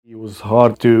It was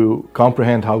hard to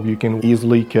comprehend how you can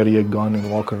easily carry a gun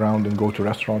and walk around and go to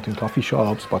restaurants and coffee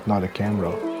shops, but not a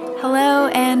camera. Hello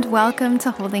and welcome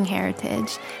to Holding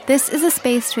Heritage. This is a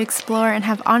space to explore and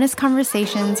have honest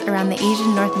conversations around the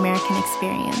Asian North American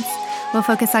experience. We'll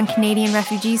focus on Canadian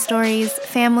refugee stories,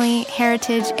 family,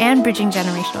 heritage, and bridging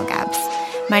generational gaps.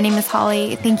 My name is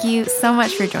Holly. Thank you so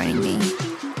much for joining me.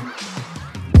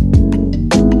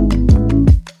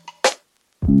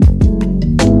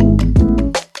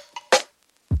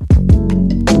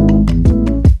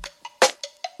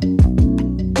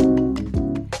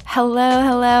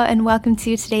 Hello, and welcome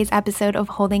to today's episode of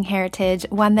Holding Heritage,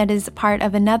 one that is part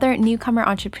of another Newcomer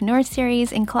Entrepreneur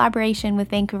Series in collaboration with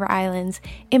Vancouver Island's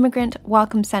Immigrant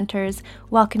Welcome Centers,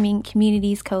 Welcoming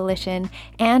Communities Coalition,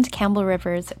 and Campbell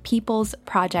River's People's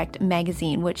Project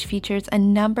magazine, which features a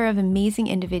number of amazing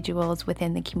individuals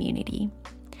within the community.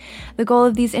 The goal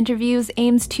of these interviews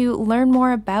aims to learn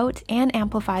more about and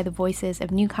amplify the voices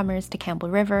of newcomers to Campbell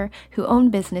River who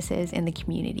own businesses in the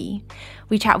community.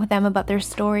 We chat with them about their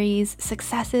stories,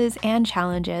 successes, and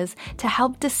challenges to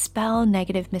help dispel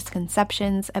negative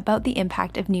misconceptions about the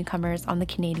impact of newcomers on the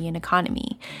Canadian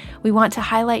economy. We want to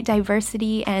highlight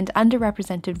diversity and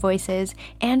underrepresented voices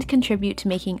and contribute to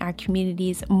making our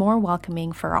communities more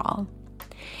welcoming for all.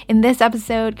 In this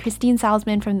episode, Christine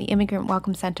Salzman from the Immigrant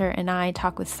Welcome Center and I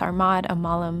talk with Sarmad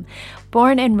Amalam.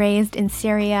 Born and raised in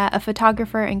Syria, a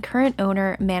photographer and current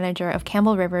owner-manager of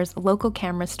Campbell River's local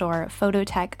camera store,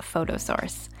 Phototech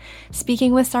PhotoSource.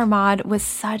 Speaking with Sarmad was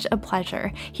such a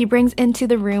pleasure. He brings into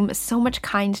the room so much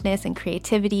kindness and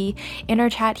creativity. In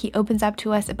our chat, he opens up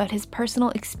to us about his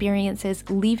personal experiences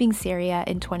leaving Syria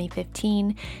in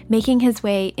 2015, making his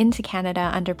way into Canada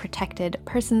under protected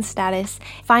person status,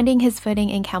 finding his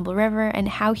footing in Campbell River, and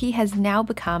how he has now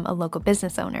become a local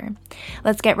business owner.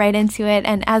 Let's get right into it,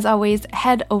 and as always,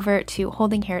 head over to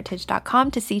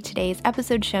holdingheritage.com to see today's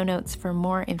episode show notes for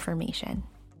more information.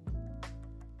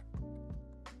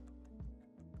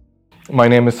 My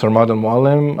name is Sarmad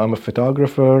Amalam. I'm a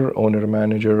photographer,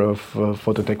 owner-manager of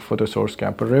Phototech PhotoSource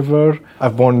Campbell River.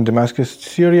 I've born in Damascus,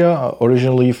 Syria,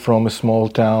 originally from a small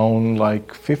town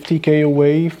like 50k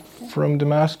away from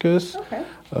Damascus. Okay.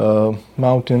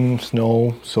 Mountain,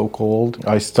 snow, so cold.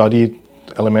 I studied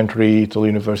elementary till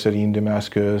university in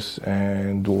Damascus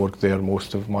and worked there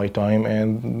most of my time.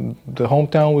 And the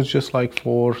hometown was just like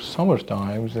for summer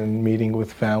times and meeting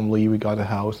with family. We got a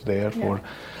house there for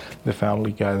the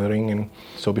family gathering. And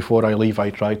so before I leave, I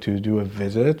tried to do a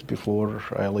visit before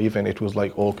I leave, and it was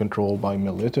like all controlled by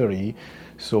military.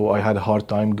 So I had a hard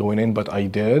time going in, but I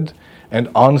did. And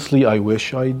honestly, I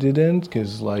wish I didn't,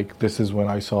 because like this is when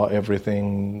I saw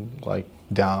everything like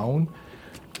down.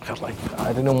 I felt like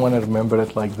I didn't want to remember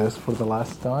it like this for the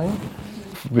last time.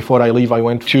 Before I leave, I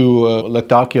went to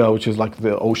Latakia, which is like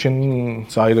the ocean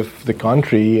side of the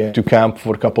country, to camp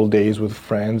for a couple of days with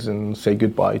friends and say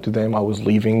goodbye to them. I was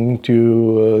leaving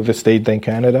to the States, then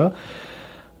Canada.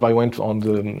 I went on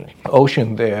the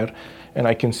ocean there, and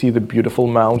I can see the beautiful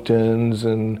mountains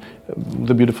and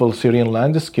the beautiful Syrian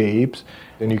landscapes.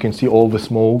 And you can see all the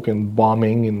smoke and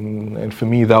bombing. And for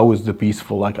me, that was the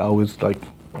peaceful, like I was like,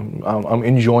 I'm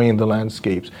enjoying the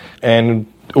landscapes. And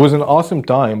it was an awesome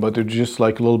time, but it was just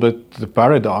like a little bit the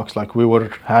paradox. Like we were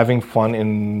having fun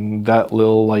in that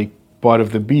little like part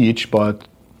of the beach, but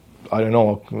I don't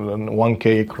know,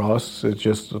 1K across, it's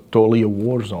just totally a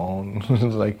war zone.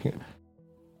 Like.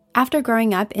 After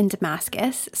growing up in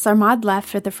Damascus, Sarmad left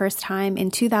for the first time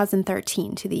in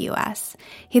 2013 to the U.S.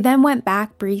 He then went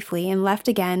back briefly and left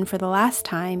again for the last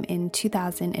time in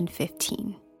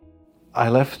 2015. I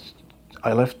left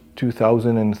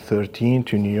 2013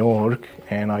 to New York,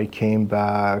 and I came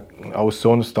back. I was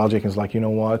so nostalgic. It's like, you know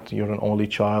what? You're an only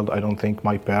child. I don't think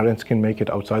my parents can make it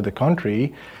outside the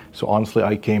country. So honestly,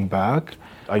 I came back.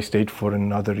 I stayed for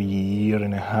another year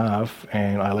and a half,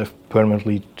 and I left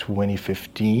permanently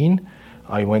 2015.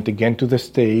 I went again to the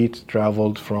States,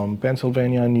 traveled from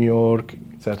Pennsylvania, New York,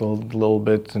 settled a little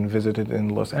bit and visited in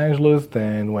Los Angeles,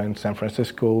 then went San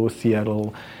Francisco,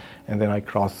 Seattle, and then I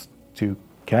crossed to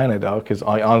Canada, because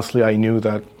I knew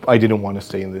that I didn't want to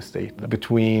stay in this state.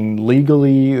 Between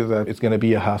legally, that it's going to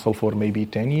be a hassle for maybe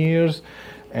 10 years,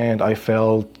 and I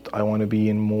felt I want to be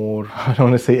in more, I don't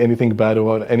want to say anything bad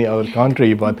about any other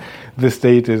country, but this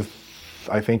state is,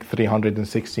 I think,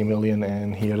 360 million,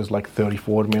 and here is like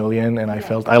 34 million, and I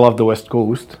felt I love the West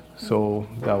Coast, so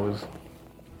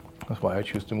that's why I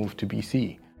chose to move to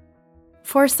BC.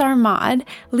 For Sarmad,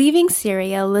 leaving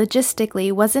Syria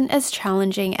logistically wasn't as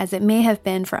challenging as it may have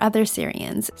been for other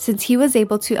Syrians, since he was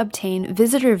able to obtain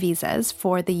visitor visas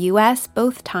for the US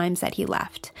both times that he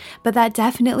left. But that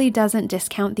definitely doesn't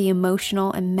discount the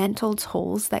emotional and mental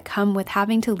tolls that come with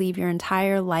having to leave your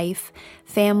entire life,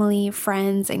 family,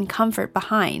 friends, and comfort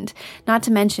behind, not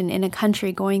to mention in a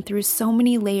country going through so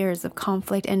many layers of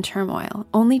conflict and turmoil,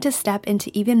 only to step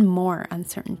into even more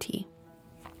uncertainty.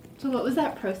 So what was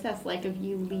that process like of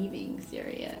you leaving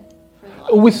Syria?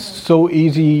 It was so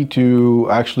easy to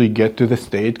actually get to the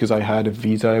state because I had a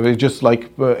visa. It was just like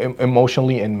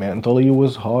emotionally and mentally it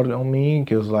was hard on me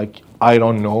because like I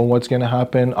don't know what's going to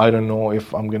happen. I don't know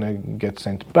if I'm going to get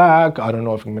sent back. I don't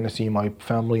know if I'm going to see my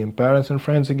family and parents and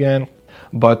friends again.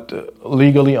 But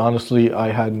legally, honestly,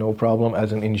 I had no problem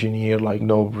as an engineer, like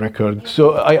no record.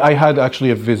 So I had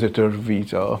actually a visitor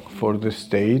visa for the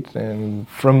state. And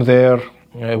from there,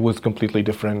 it was completely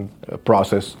different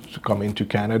process to come into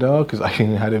Canada because I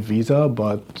didn't have a visa,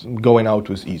 but going out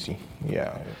was easy.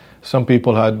 Yeah. Some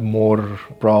people had more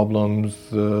problems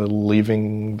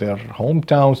leaving their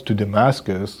hometowns to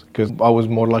Damascus because I was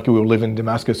more lucky we live in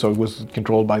Damascus, so it was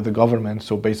controlled by the government.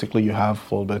 So basically you have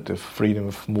a little bit of freedom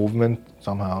of movement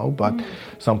somehow, but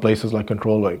some places like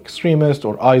controlled by extremists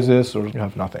or ISIS, or you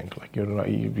have nothing. Like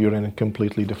you're in a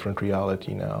completely different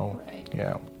reality now. Right.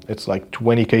 Yeah. It's like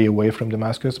 20K away from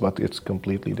Damascus, but it's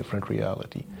completely different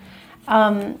reality.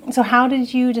 So how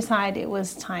did you decide it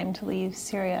was time to leave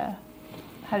Syria?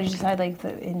 How did you decide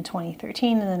in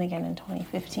 2013 and then again in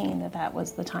 2015 that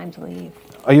was the time to leave?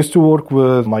 I used to work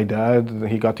with my dad.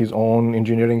 He got his own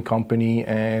engineering company,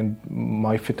 and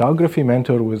my photography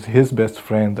mentor was his best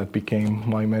friend that became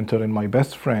my mentor and my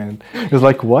best friend. He was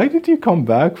like, "Why did you come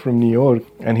back from New York?"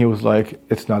 And he was like,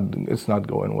 "It's not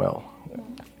going well.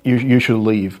 You should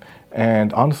leave."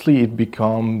 And honestly,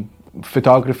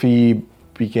 photography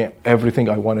became everything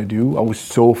I want to do. I was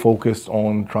so focused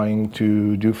on trying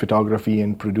to do photography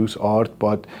and produce art,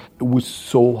 but it was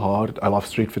so hard. I love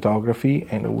street photography,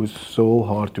 and it was so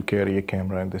hard to carry a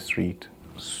camera in the street.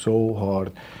 So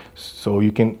hard. So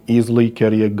you can easily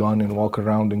carry a gun and walk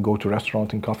around and go to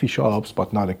restaurants and coffee shops,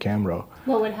 but not a camera.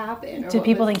 What would happen? Did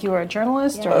people think you were a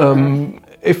journalist? Yeah. Or?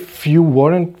 If you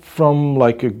weren't from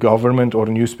like a government or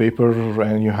newspaper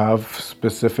and you have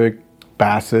specific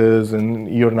passes, and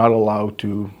you're not allowed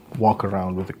to walk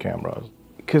around with the cameras.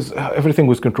 Because everything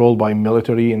was controlled by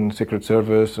military and Secret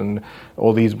Service and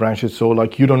all these branches. So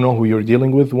like you don't know who you're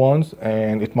dealing with once,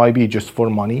 and it might be just for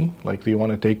money. Like they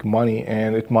want to take money,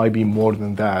 and it might be more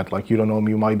than that. Like you don't know,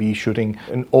 you might be shooting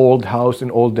an old house in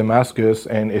old Damascus,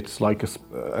 and it's like a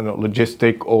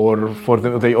logistic, or for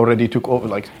them they already took over.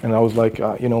 Like, and I was like,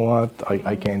 you know what?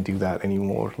 I can't do that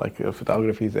anymore. Like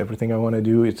photography is everything I want to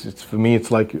do. It's for me.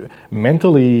 It's like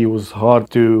mentally it was hard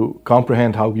to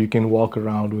comprehend how you can walk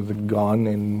around with a gun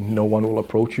and no one will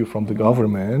approach you from the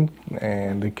government,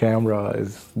 and the camera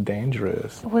is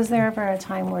dangerous. Was there ever a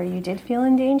time where you did feel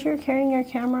in danger carrying your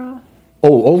camera?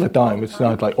 Oh, all the time. It's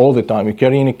not like all the time. You're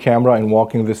carrying a camera and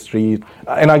walking the street.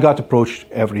 And I got approached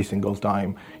every single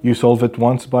time. You solve it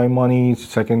once by money,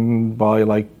 second by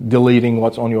like deleting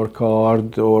what's on your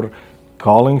card, or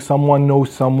calling someone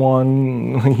knows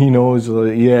someone, he knows,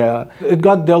 yeah. It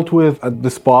got dealt with at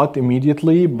the spot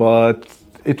immediately, but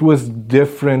it was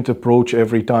different approach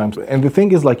every time. And the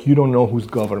thing is, like, you don't know who's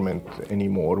government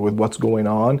anymore with what's going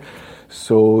on.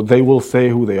 So they will say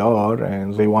who they are,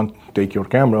 and they want to take your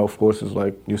camera. Of course, it's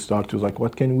like you start to like,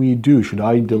 what can we do? Should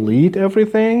I delete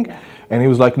everything? Yeah. And he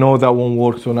was like, no, that won't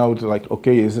work. So now it's like,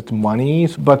 okay, is it money?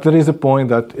 But there is a point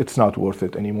that it's not worth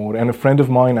it anymore. And a friend of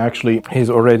mine, actually, he's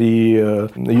already a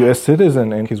U.S.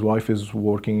 citizen, and his wife is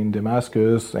working in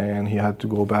Damascus, and he had to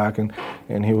go back.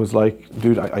 And he was like,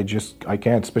 dude, I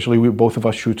can't. Especially we both of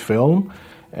us shoot film,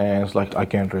 and it's like I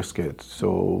can't risk it.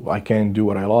 So I can't do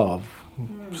what I love.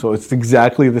 So it's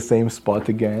exactly the same spot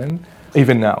again.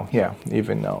 Even now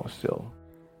still.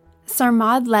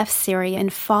 Sarmad left Syria in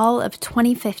fall of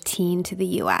 2015 to the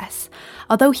US.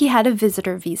 Although he had a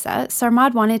visitor visa,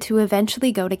 Sarmad wanted to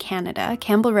eventually go to Canada,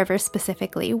 Campbell River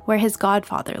specifically, where his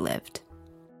godfather lived.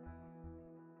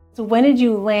 So when did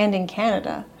you land in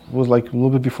Canada? It was like a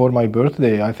little bit before my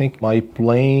birthday. I think my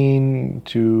plane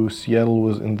to Seattle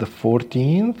was in the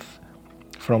 14th.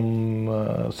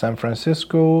 from San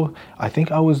Francisco. I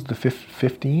think I was the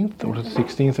 15th or the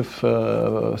 16th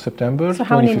of September. So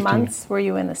how many 2015. months were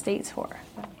you in the States for?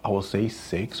 I will say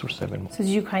 6 or 7 months. So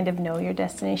did you kind of know your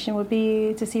destination would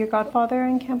be to see your godfather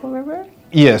in Campbell River?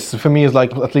 Yes, for me it's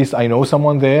like at least I know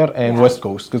someone there, and Yeah. West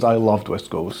Coast, because I loved West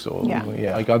Coast. So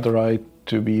Yeah. I got the right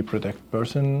to be a protected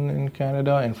person in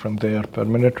Canada, and from there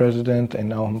permanent resident, and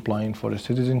now I'm applying for a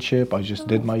citizenship. I just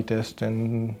did my test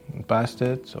and passed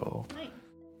it, so.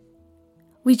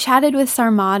 We chatted with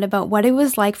Sarmad about what it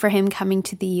was like for him coming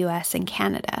to the US and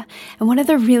Canada. And one of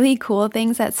the really cool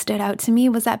things that stood out to me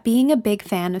was that being a big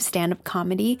fan of stand-up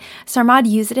comedy, Sarmad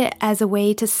used it as a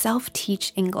way to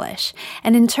self-teach English,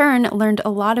 and in turn learned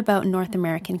a lot about North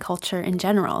American culture in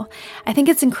general. I think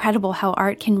it's incredible how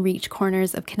art can reach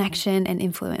corners of connection and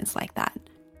influence like that.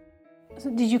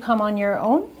 So did you come on your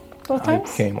own both I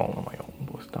times? came on my own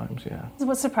both times, yeah. So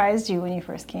what surprised you when you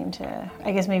first came to,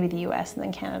 I guess maybe the US and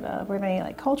then Canada? Were there any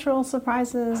like cultural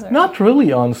surprises? Or? Not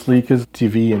really, honestly, because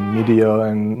TV and media,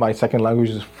 and my second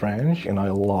language is French, and I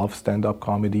love stand-up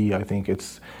comedy. I think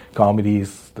comedy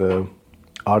is the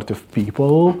art of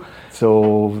people.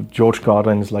 So George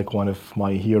Carlin is like one of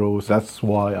my heroes. That's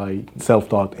why I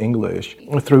self-taught English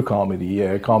through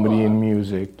comedy, comedy and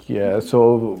music, So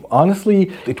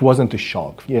honestly, it wasn't a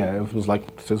shock. It was like,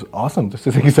 this is awesome. This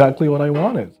is exactly what I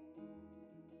wanted.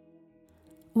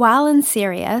 While in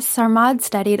Syria, Sarmad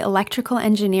studied electrical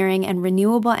engineering and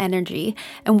renewable energy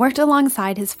and worked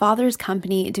alongside his father's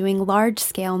company doing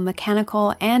large-scale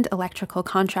mechanical and electrical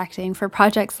contracting for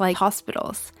projects like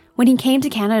hospitals. When he came to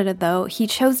Canada, though, he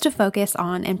chose to focus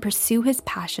on and pursue his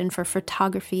passion for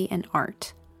photography and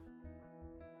art.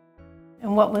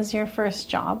 And what was your first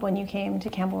job when you came to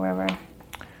Campbell River?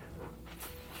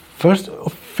 First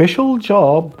official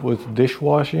job was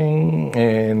dishwashing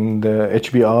and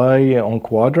HBI on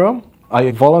Quadra.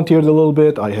 I volunteered a little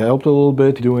bit, I helped a little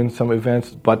bit doing some events,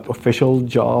 but official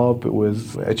job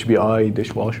was HBI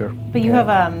dishwasher. But you have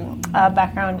a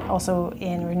background also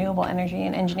in renewable energy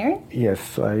and engineering?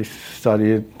 Yes, I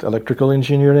studied electrical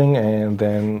engineering and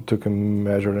then took a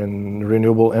major in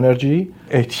renewable energy.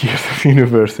 8 years of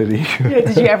university.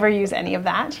 Did you ever use any of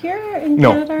that here in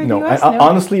Canada or the No. US?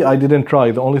 Honestly, I didn't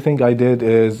try. The only thing I did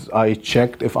is I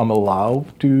checked if I'm allowed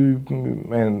to,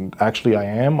 and actually I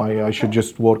am. I should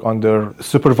just work under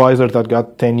supervisor that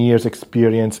got 10 years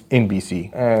experience in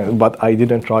BC. But I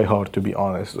didn't try hard, to be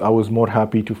honest. I was more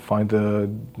happy to find a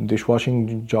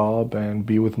dishwashing job and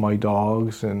be with my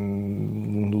dogs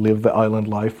and live the island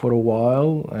life for a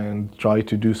while and try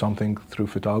to do something through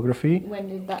photography. When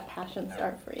did that passion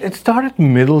start for you? It started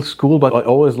middle school, but I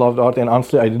always loved art, and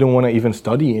honestly, I didn't want to even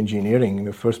study engineering in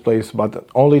the first place. But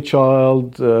only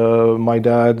child, my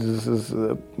dad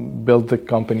built the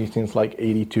company since like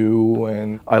 '82,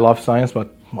 and I love science, but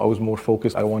I was more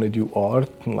focused. I want to do art,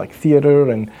 like theater,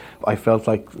 and I felt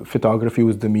like photography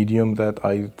was the medium that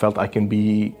I felt I can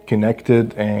be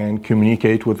connected and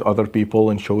communicate with other people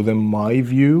and show them my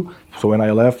view. So when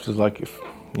I left, it's like,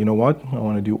 you know what, I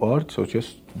want to do art, so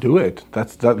just do it.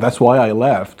 That's why I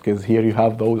left, because here you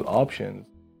have those options.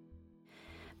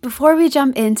 Before we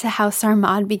jump into how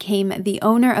Sarmad became the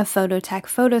owner of Phototech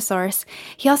Photosource,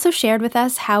 he also shared with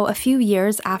us how a few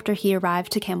years after he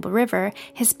arrived to Campbell River,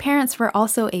 his parents were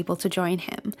also able to join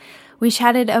him. We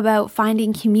chatted about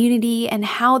finding community and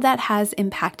how that has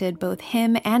impacted both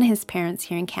him and his parents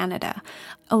here in Canada.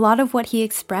 A lot of what he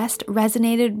expressed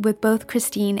resonated with both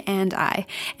Christine and I,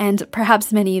 and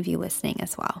perhaps many of you listening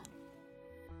as well.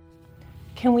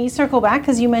 Can we circle back?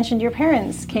 Because you mentioned your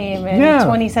parents came in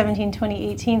 2017,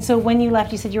 2018. So when you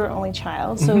left, you said you were only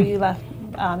child. So you left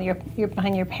you're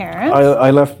behind your parents. I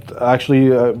left actually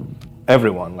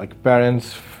everyone, like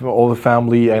parents, all the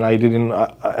family, and I didn't.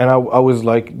 I was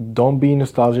like, don't be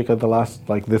nostalgic at the last.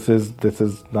 Like this is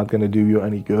not going to do you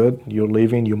any good. You're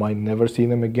leaving. You might never see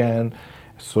them again.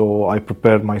 So I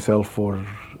prepared myself for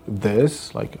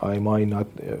this. Like I might not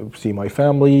see my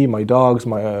family, my dogs,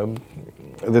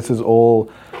 this is all.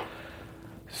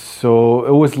 So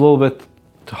it was a little bit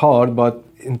hard, but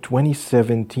in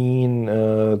 2017,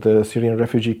 the Syrian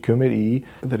Refugee Committee,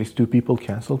 there is 2 people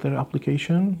canceled their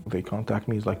application. They contact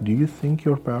me, it's like, do you think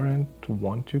your parent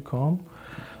want to come?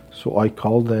 So I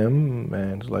called them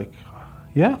and like,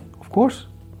 yeah, of course.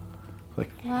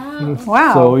 Like,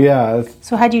 Wow. So yeah.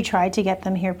 So had you tried to get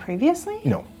them here previously?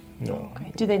 No.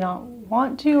 Okay. Do they not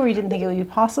want to, or you didn't think it would be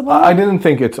possible? I didn't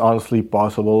think it's honestly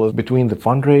possible. Between the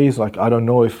fundraise, like I don't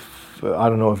know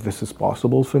if this is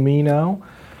possible for me now.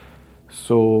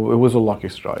 So it was a lucky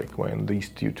strike when these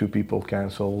two people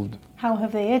canceled. How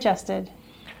have they adjusted?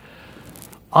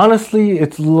 Honestly,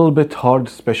 it's a little bit hard,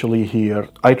 especially here.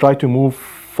 I tried to move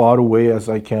far away as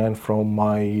I can from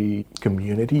my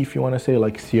community, if you want to say,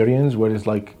 like Syrians, where it's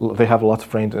like they have lots of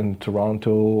friends in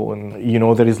Toronto, and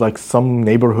there is like some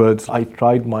neighborhoods. I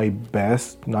tried my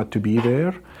best not to be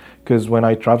there, because when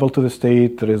I traveled to the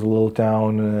state, there is a little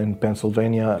town in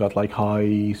Pennsylvania, got like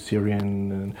high Syrian,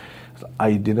 and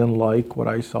I didn't like what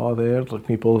I saw there. Like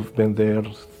people have been there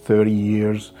 30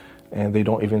 years and they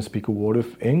don't even speak a word of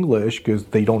English because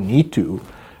they don't need to,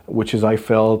 which is, I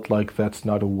felt like that's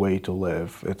not a way to live.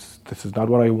 This is not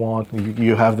what I want.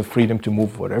 You have the freedom to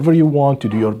move wherever you want, to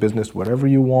do your business wherever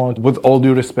you want. With all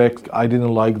due respect, I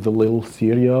didn't like the little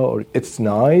Syria. It's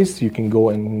nice, you can go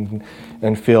and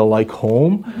feel like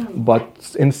home,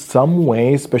 but in some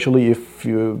ways, especially if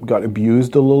you got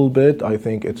abused a little bit, I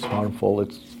think it's harmful.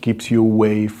 It keeps you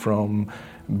away from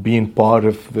being part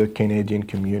of the Canadian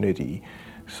community.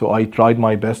 So I tried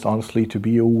my best, honestly, to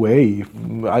be away.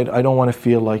 I don't want to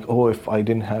feel like, if I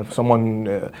didn't have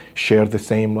someone share the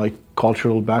same like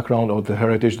cultural background or the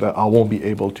heritage, that I won't be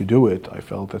able to do it. I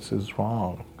felt this is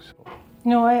wrong. So.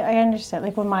 No, I understand.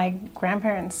 Like when my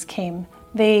grandparents came,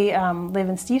 they live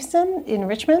in Steveston in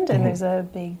Richmond, and there's a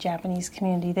big Japanese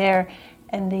community there,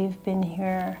 and they've been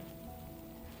here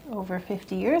over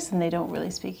 50 years and they don't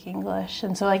really speak English,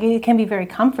 and so like it can be very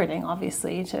comforting,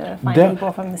 obviously, to find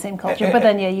people from the same culture, but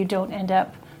then you don't end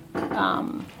up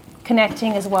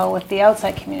connecting as well with the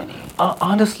outside community.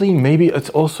 Honestly, maybe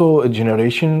it's also a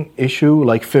generation issue.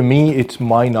 Like for me, it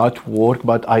might not work,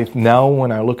 but now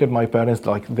when I look at my parents,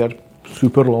 like they're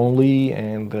super lonely,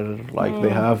 and they're like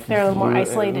they're a little more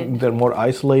isolated. They're more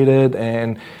isolated,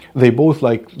 and they both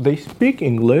they speak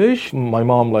English. My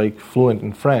mom fluent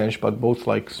in French, but both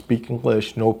speak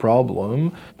English no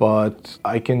problem. But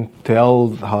I can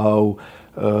tell how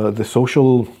the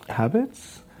social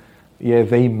habits,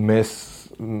 they miss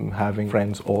having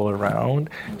friends all around.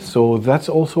 So that's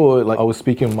also I was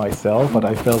speaking myself, but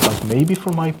I felt like maybe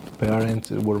for my parents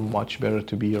it were much better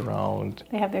to be around.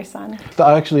 They have their son.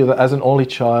 Actually, as an only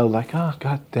child,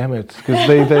 god damn it,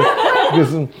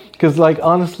 because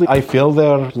honestly, I feel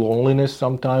their loneliness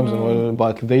sometimes,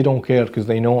 but they don't care because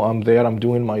they know I'm there, I'm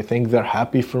doing my thing, they're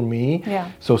happy for me.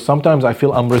 Yeah. So sometimes I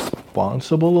feel I'm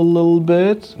responsible a little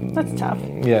bit. That's tough.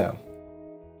 Yeah.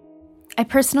 I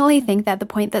personally think that the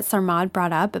point that Sarmad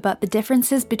brought up about the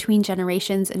differences between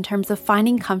generations in terms of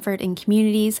finding comfort in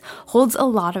communities holds a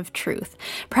lot of truth.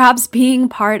 Perhaps being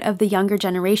part of the younger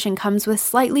generation comes with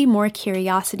slightly more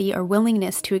curiosity or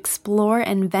willingness to explore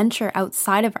and venture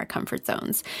outside of our comfort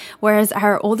zones, whereas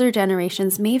our older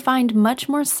generations may find much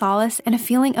more solace and a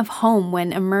feeling of home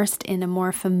when immersed in a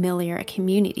more familiar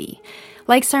community.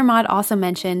 Like Sarmad also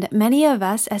mentioned, many of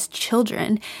us as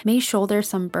children may shoulder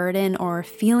some burden or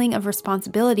feeling of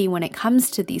responsibility when it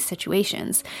comes to these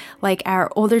situations. Like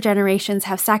our older generations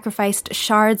have sacrificed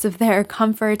shards of their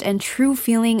comfort and true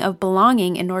feeling of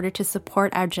belonging in order to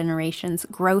support our generation's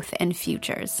growth and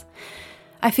futures.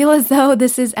 I feel as though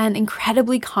this is an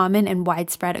incredibly common and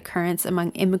widespread occurrence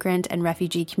among immigrant and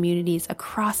refugee communities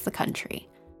across the country.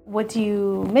 What do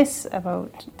you miss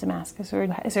about Damascus, or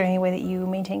is there any way that you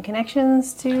maintain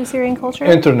connections to Syrian culture?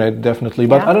 Internet, definitely,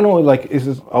 but I don't know,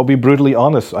 I'll be brutally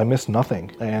honest, I miss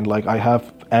nothing. And I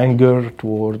have anger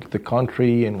toward the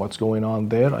country and what's going on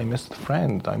there. I miss the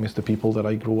friends, I miss the people that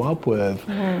I grew up with.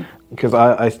 Because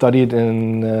I studied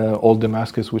in Old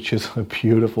Damascus, which is a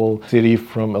beautiful city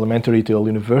from elementary till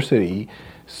university.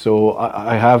 So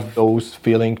I have those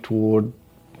feelings toward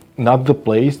not the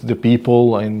place, the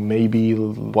people, and maybe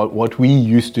what we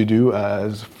used to do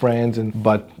as friends.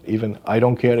 But even I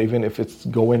don't care, even if it's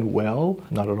going well,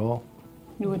 not at all.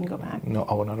 You wouldn't go back? No,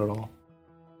 not at all.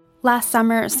 Last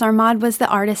summer, Sarmad was the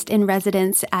artist in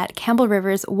residence at Campbell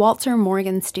River's Walter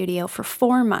Morgan studio for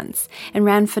 4 months and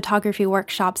ran photography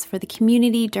workshops for the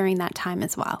community during that time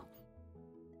as well.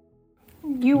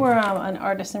 You were an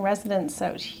artist in residence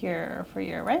out here for a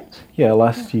year, right? Yeah,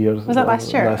 last year. Was that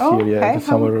last year? Last year, yeah. Okay. The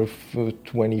summer of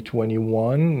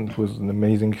 2021. It was an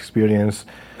amazing experience.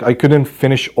 I couldn't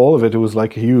finish all of it. It was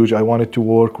huge. I wanted to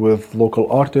work with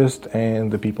local artists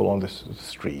and the people on the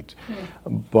street.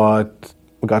 But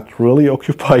I got really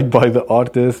occupied by the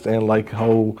artists and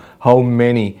how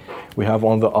many we have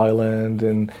on the island.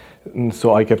 And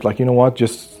so I kept you know what,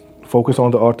 just focus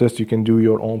on the artist. You can do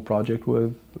your own project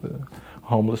with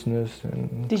homelessness.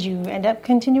 And did you end up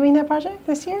continuing that project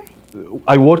this year?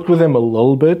 I worked with them a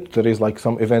little bit. There is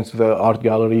some events the art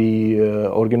gallery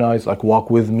organized, Walk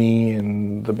With Me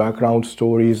and the background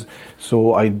stories.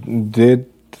 So I did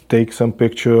take some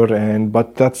picture,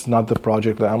 but that's not the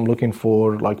project that I'm looking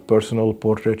for, personal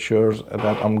portraitures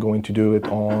that I'm going to do it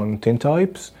on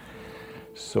tintypes.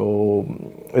 So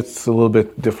it's a little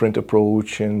bit different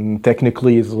approach, and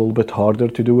technically it's a little bit harder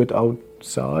to do it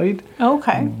outside.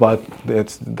 Okay. But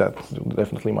that's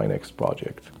definitely my next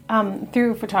project.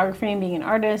 Through photography and being an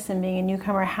artist and being a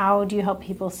newcomer, how do you help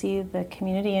people see the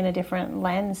community in a different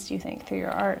lens, do you think, through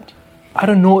your art? I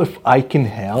don't know if I can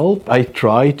help. I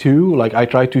try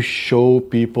to show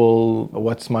people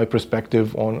what's my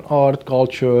perspective on art,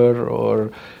 culture,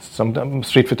 or sometimes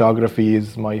street photography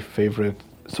is my favorite.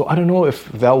 So I don't know if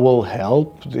that will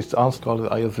help. It's honestly called the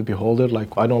eye of the beholder. Like,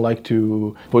 I don't like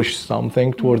to push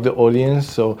something toward the audience.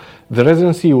 So the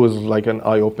residency was like an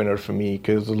eye opener for me,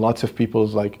 because lots of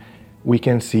people's like, we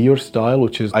can see your style,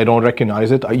 which is, I don't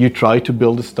recognize it. You try to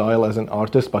build a style as an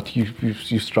artist, but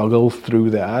you struggle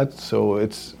through that. So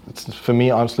it's for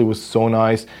me, honestly, was so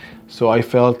nice. So I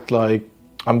felt like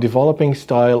I'm developing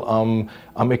style.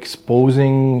 I'm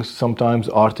exposing sometimes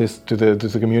artists to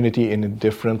the community in a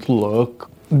different look.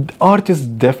 Artists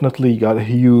definitely got a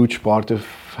huge part of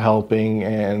helping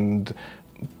and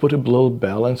put a little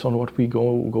balance on what we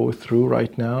go through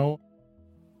right now.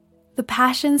 The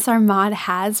passion Sarmad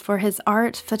has for his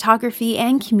art, photography,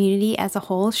 and community as a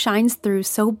whole shines through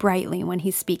so brightly when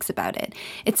he speaks about it.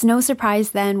 It's no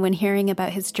surprise then when hearing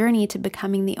about his journey to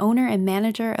becoming the owner and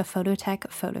manager of Phototech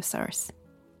Photosource.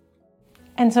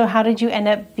 And so how did you end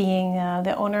up being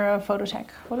the owner of Phototech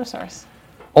Photosource?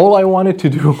 All I wanted to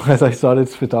do as I started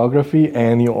photography,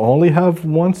 and you only have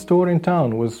one store in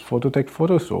town, was Phototech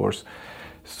Photosource.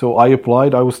 So I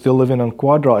applied. I was still living on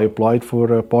Quadra. I applied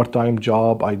for a part-time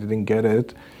job. I didn't get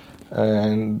it.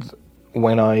 And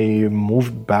when I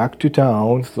moved back to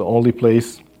town, it's the only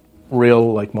place,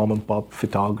 real like mom and pop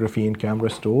photography and camera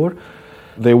store.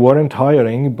 They weren't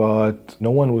hiring, but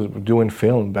no one was doing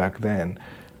film back then.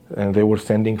 And they were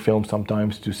sending film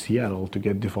sometimes to Seattle to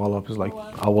get developed. It's like,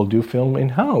 I will do film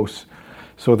in-house.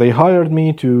 So they hired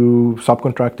me to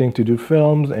subcontracting to do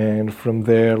films, and from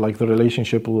there, like the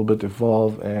relationship a little bit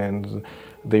evolved, and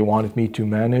they wanted me to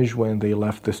manage when they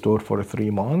left the store for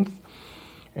 3 months.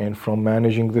 And from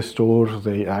managing the store,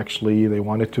 they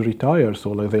wanted to retire.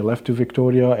 So they left to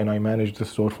Victoria, and I managed the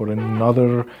store for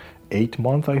another 8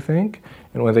 months, I think.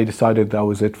 And when they decided that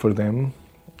was it for them,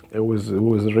 it was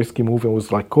a risky move. It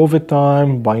was like COVID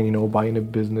time, buying a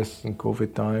business in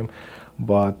COVID time,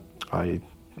 but I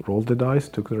rolled the dice,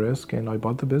 took the risk, and I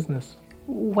bought the business.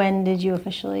 When did you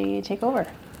officially take over?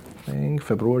 I think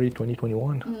February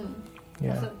 2021.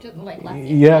 Yeah. So just like last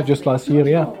year? Yeah, just last year.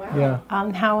 Yeah, Oh, wow.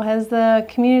 yeah. How has the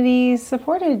community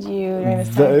supported you during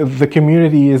this time? The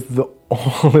community is the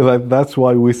only. That's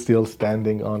why we're still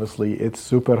standing. Honestly, it's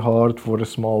super hard for a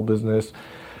small business.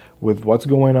 With what's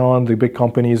going on, the big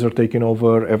companies are taking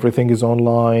over. Everything is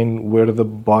online. We're at the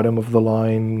bottom of the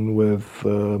line with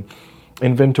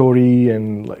inventory,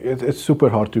 and it's super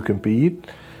hard to compete.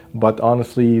 But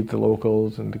honestly, the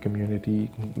locals and the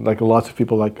community, like lots of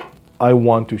people, like, I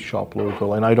want to shop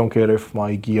local, and I don't care if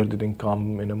my gear didn't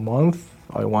come in a month.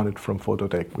 I want it from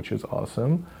Phototech, which is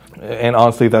awesome. And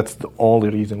honestly, that's the only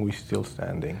reason we're still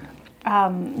standing.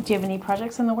 Do you have any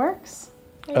projects in the works?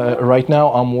 Right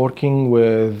now, I'm working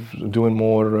with doing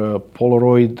more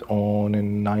Polaroid on a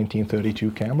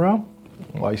 1932 camera.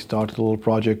 I started a little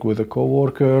project with a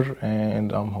coworker,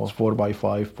 and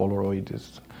 4x5 Polaroid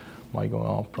is my going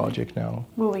on project now.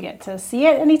 Will we get to see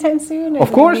it anytime soon?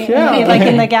 Of course, yeah. Like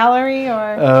in the gallery,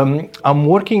 or? I'm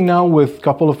working now with a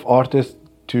couple of artists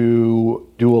to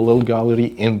do a little gallery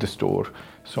in the store.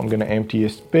 So I'm going to empty a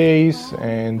space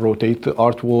and rotate the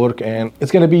artwork, and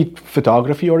it's going to be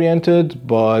photography oriented,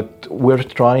 but we're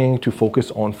trying to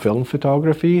focus on film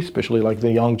photography, especially like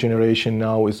the young generation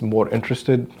now is more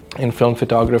interested in film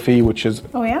photography, which is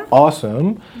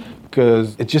awesome,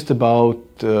 because it's just about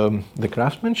the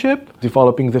craftsmanship,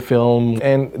 developing the film,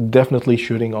 and definitely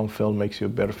shooting on film makes you a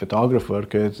better photographer,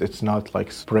 because it's not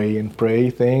like spray and pray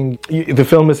thing. The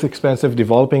film is expensive,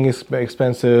 developing is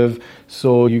expensive,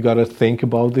 so you got to think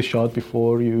about the shot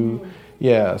before you,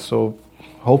 so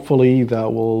hopefully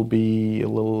that will be a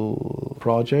little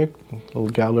project, a little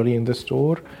gallery in the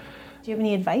store. Do you have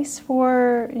any advice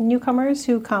for newcomers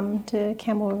who come to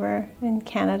Kamloops in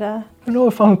Canada? I don't know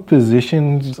if I'm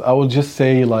positioned. I would just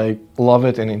say, like, love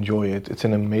it and enjoy it. It's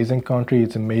an amazing country.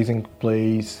 It's an amazing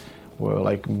place where,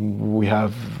 like, we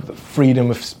have the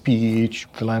freedom of speech,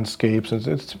 the landscapes.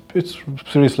 It's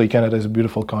seriously, Canada is a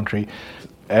beautiful country.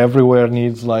 Everywhere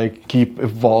needs, like, keep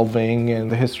evolving,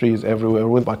 and the history is everywhere.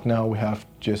 But now we have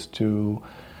just to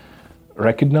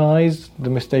recognize the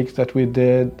mistakes that we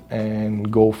did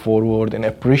and go forward and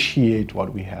appreciate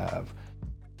what we have.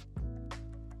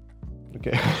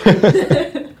 Okay.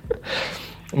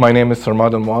 My name is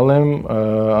Sarmad Al-Muallim.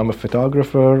 I'm a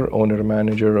photographer,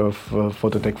 owner-manager of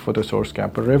Phototech Photosource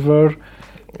Camper River.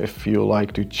 If you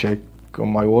like to check on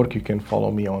my work, you can follow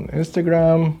me on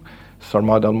Instagram,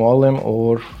 Sarmad Al-Muallim,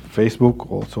 or Facebook,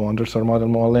 also under Sarmad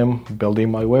Al-Muallim. Building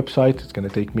my website, it's going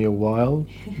to take me a while,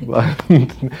 but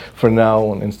for now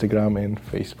on Instagram and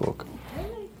Facebook.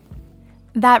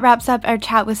 That wraps up our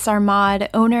chat with Sarmad,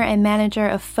 owner and manager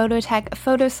of Phototech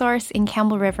Photosource in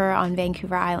Campbell River on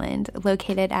Vancouver Island,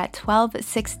 located at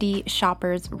 1260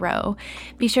 Shoppers Row.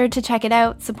 Be sure to check it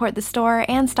out, support the store,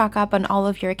 and stock up on all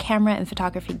of your camera and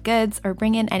photography goods, or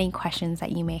bring in any questions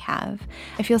that you may have.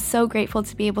 I feel so grateful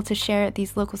to be able to share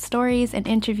these local stories and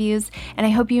interviews, and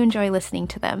I hope you enjoy listening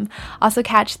to them. Also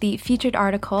catch the featured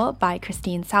article by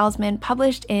Christine Salzman,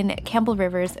 published in Campbell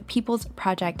River's People's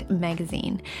Project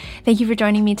magazine. Thank you for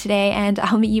joining me today, and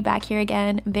I'll meet you back here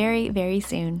again very, very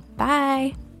soon.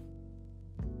 Bye!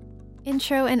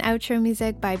 Intro and outro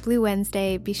music by Blue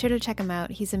Wednesday. Be sure to check him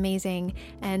out. He's amazing.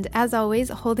 And as always,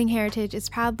 Holding Heritage is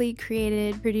proudly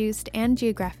created, produced, and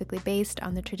geographically based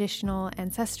on the traditional,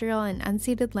 ancestral, and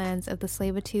unceded lands of the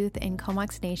Tsleil-Waututh and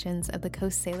Comox nations of the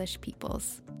Coast Salish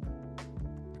peoples.